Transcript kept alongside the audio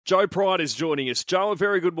Joe Pride is joining us. Joe, a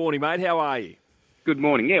very good morning, mate. How are you? Good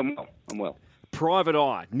morning. Yeah, I'm well. Private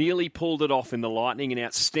Eye nearly pulled it off in the Lightning, an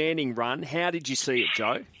outstanding run. How did you see it,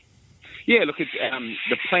 Joe? Yeah, look,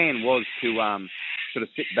 the plan was to sort of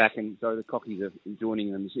sit back and so the Cockies are joining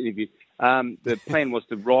in this interview. The plan was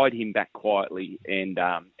to ride him back quietly and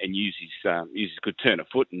use his good turn of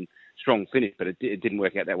foot and strong finish, but it didn't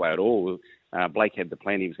work out that way at all. Blake had the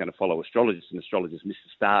plan he was going to follow Astrologist, and Astrologist missed the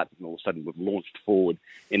start, and all of a sudden we've launched forward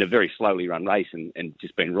in a very slowly run race and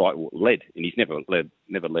just been led, and he's never led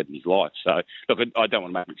in his life. So, look, I don't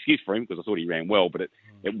want to make an excuse for him because I thought he ran well, but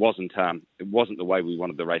it wasn't the way we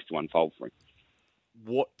wanted the race to unfold for him.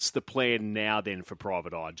 What's the plan now then for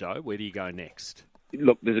Private Eye, Joe? Where do you go next?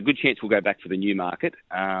 Look, there's a good chance we'll go back for the Newmarket,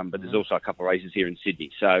 but there's also a couple of races here in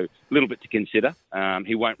Sydney, so a little bit to consider.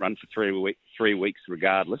 He won't run for 3 weeks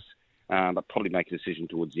regardless, but probably make a decision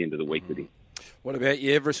towards the end of the week with him. What about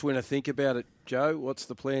your Everest winner? Think about it, Joe. What's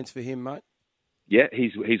the plans for him, mate? Yeah,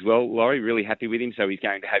 he's well, Laurie. Really happy with him. So he's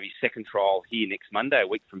going to have his second trial here next Monday, a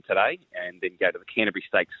week from today, and then go to the Canterbury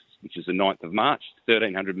Stakes, which is the 9th of March,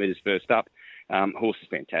 1,300 metres first up. Horse is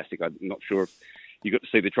fantastic. I'm not sure if you got to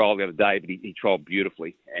see the trial the other day, but he trialled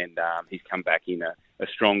beautifully, and he's come back in a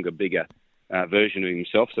stronger, bigger version of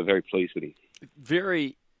himself. So very pleased with him.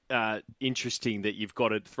 Very interesting that you've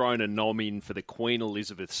got thrown a nom in for the Queen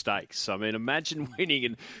Elizabeth Stakes. I mean, imagine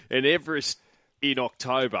winning an Everest in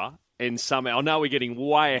October and somehow, I know we're getting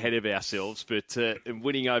way ahead of ourselves, but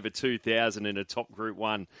winning over 2,000 in a top Group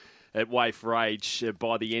 1 at Waif Rage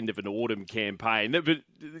by the end of an autumn campaign.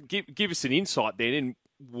 But give us an insight then in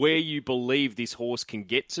where you believe this horse can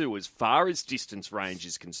get to as far as distance range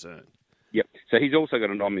is concerned. Yep. So he's also got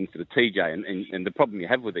a nom in for the TJ, and the problem you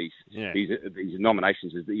have with these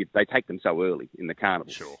nominations is that they take them so early in the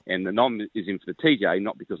carnival. Sure. And the nom is in for the TJ,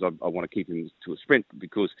 not because I want to keep him to a sprint, but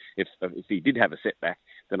because if he did have a setback,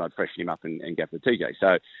 then I'd freshen him up and go for the TJ.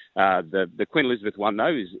 So the Queen Elizabeth one,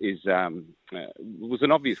 though, was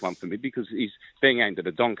an obvious one for me because he's being aimed at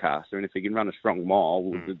a Doncaster, and if he can run a strong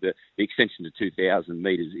mile, the extension to 2,000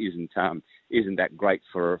 metres isn't that great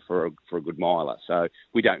for a good miler. So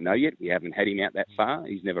we don't know yet. We haven't had him out that far.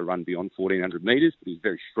 He's never run beyond 1,400 metres, but he's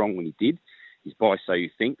very strong when he did. He's by So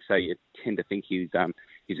You Think, so you tend to think he's a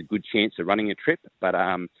good chance of running a trip. But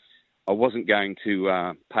I wasn't going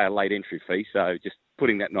to pay a late entry fee, so just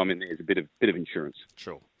putting that nom in there is a bit of insurance.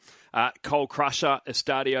 Sure. Cole Crusher,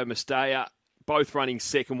 Estadio Mestalla, both running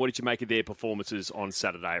second. What did you make of their performances on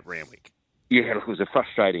Saturday at Randwick? Yeah, look, it was a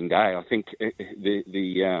frustrating day. I think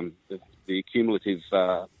the cumulative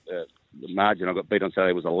margin I got beat on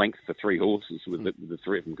Saturday was a length for three horses with the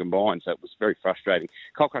three of them combined, so it was very frustrating.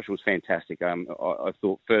 Cole Crusher was fantastic. I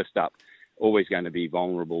thought first up, always going to be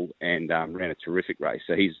vulnerable, and ran a terrific race.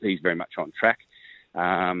 So he's very much on track.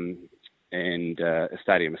 And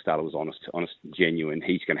Estadio Mestalla was honest, genuine.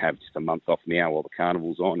 He's going to have just a month off now while the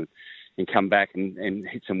carnival's on and come back and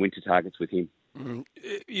hit some winter targets with him.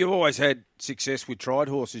 You've always had success with tried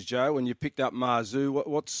horses, Joe, and you picked up Marzu.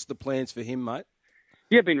 What's the plans for him, mate?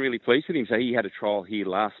 Yeah, I've been really pleased with him. So he had a trial here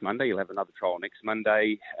last Monday. He'll have another trial next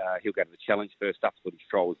Monday. He'll go to the Challenge first up. Thought his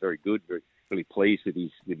trial was very good. Really pleased with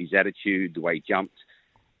his attitude, the way he jumped,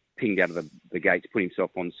 pinged out of the gates, put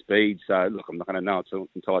himself on speed. So, look, I'm not going to know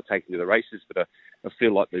until I take him to the races, but I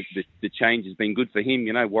feel like the change has been good for him.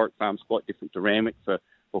 You know, Warwick Farm's quite different to Randwick for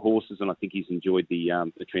horses, and I think he's enjoyed the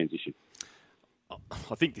transition.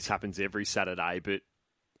 I think this happens every Saturday, but,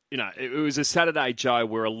 you know, it was a Saturday, Joe,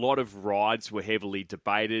 where a lot of rides were heavily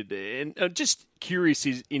debated. And I'm just curious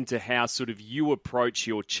into how sort of you approach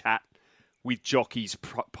your chat with jockeys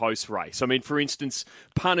post-race. I mean, for instance,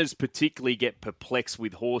 punters particularly get perplexed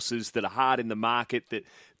with horses that are hard in the market,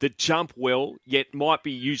 that jump well, yet might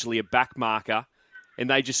be usually a back marker, and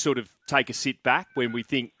they just sort of take a sit back when we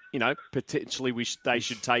think, you know, potentially they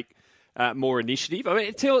should take more initiative. I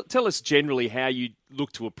mean, tell us generally how you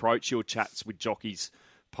look to approach your chats with jockeys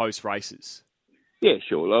post-races. Yeah,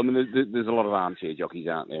 sure. I mean, there's a lot of armchair jockeys,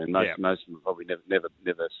 aren't there? And most of them have probably never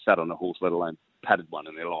sat on a horse, let alone padded one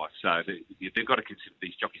in their life. So they've got to consider,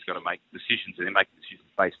 these jockeys got to make decisions, and they're making decisions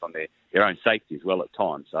based on their own safety as well at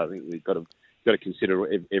times. So I think we've got to consider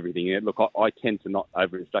everything. Look, I tend to not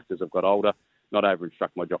over-instruct as I've got older, not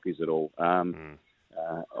over-instruct my jockeys at all.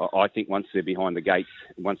 I think once they're behind the gates,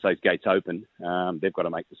 once those gates open, they've got to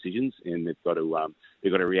make decisions, and they've got to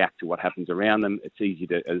react to what happens around them. It's easy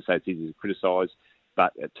to criticise,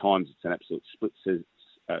 but at times it's an absolute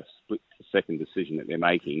split-second decision that they're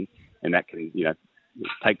making, and that can, you know,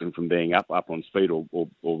 take them from being up on speed or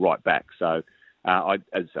right back. So I'm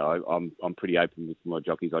pretty open with my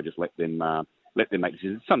jockeys. I just let them make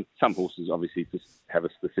decisions. Some horses obviously just have a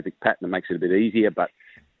specific pattern that makes it a bit easier, but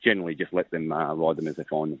generally just let them ride them as they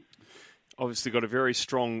find them. Obviously got a very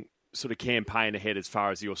strong sort of campaign ahead as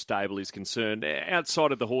far as your stable is concerned.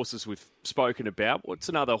 Outside of the horses we've spoken about, what's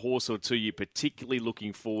another horse or two you're particularly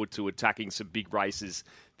looking forward to attacking some big races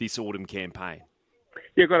this autumn campaign?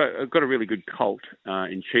 Yeah, I've got a really good colt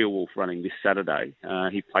in Shearwolf running this Saturday.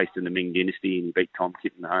 He placed in the Ming Dynasty and he beat Tom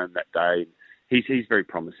Kitten home that day. He's very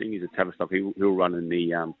promising. He's a Tavistock. He'll run in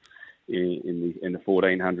the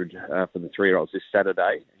 1400 for the 3-year-olds this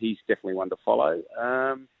Saturday. He's definitely one to follow.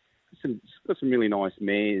 Got some really nice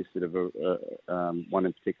mares that have one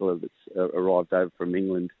in particular that's arrived over from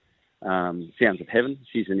England. Sounds of Heaven.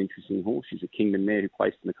 She's an interesting horse. She's a Kingdom mare who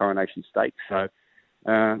placed in the Coronation Stakes. So.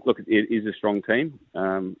 Look, it is a strong team.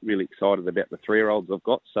 Really excited about the 3-year-olds I've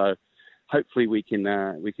got. So hopefully we can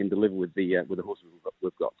deliver with the horses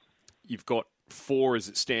we've got. You've got 4 as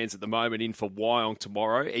it stands at the moment in for Wyong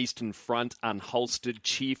tomorrow. Eastern Front, Unholstered,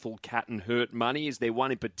 Cheerful Cat and Hurt Money. Is there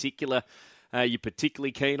one in particular you're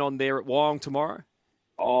particularly keen on there at Wyong tomorrow?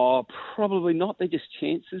 Oh, probably not. They're just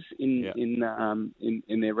chances in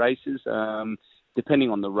their races. Depending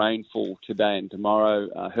on the rainfall today and tomorrow,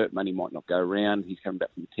 Hurt Money might not go around. He's coming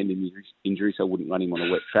back from a tendon injury, so I wouldn't run him on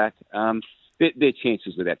a wet track. They're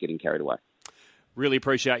chances without getting carried away. Really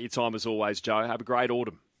appreciate your time as always, Joe. Have a great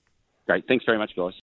autumn. Great. Thanks very much, guys.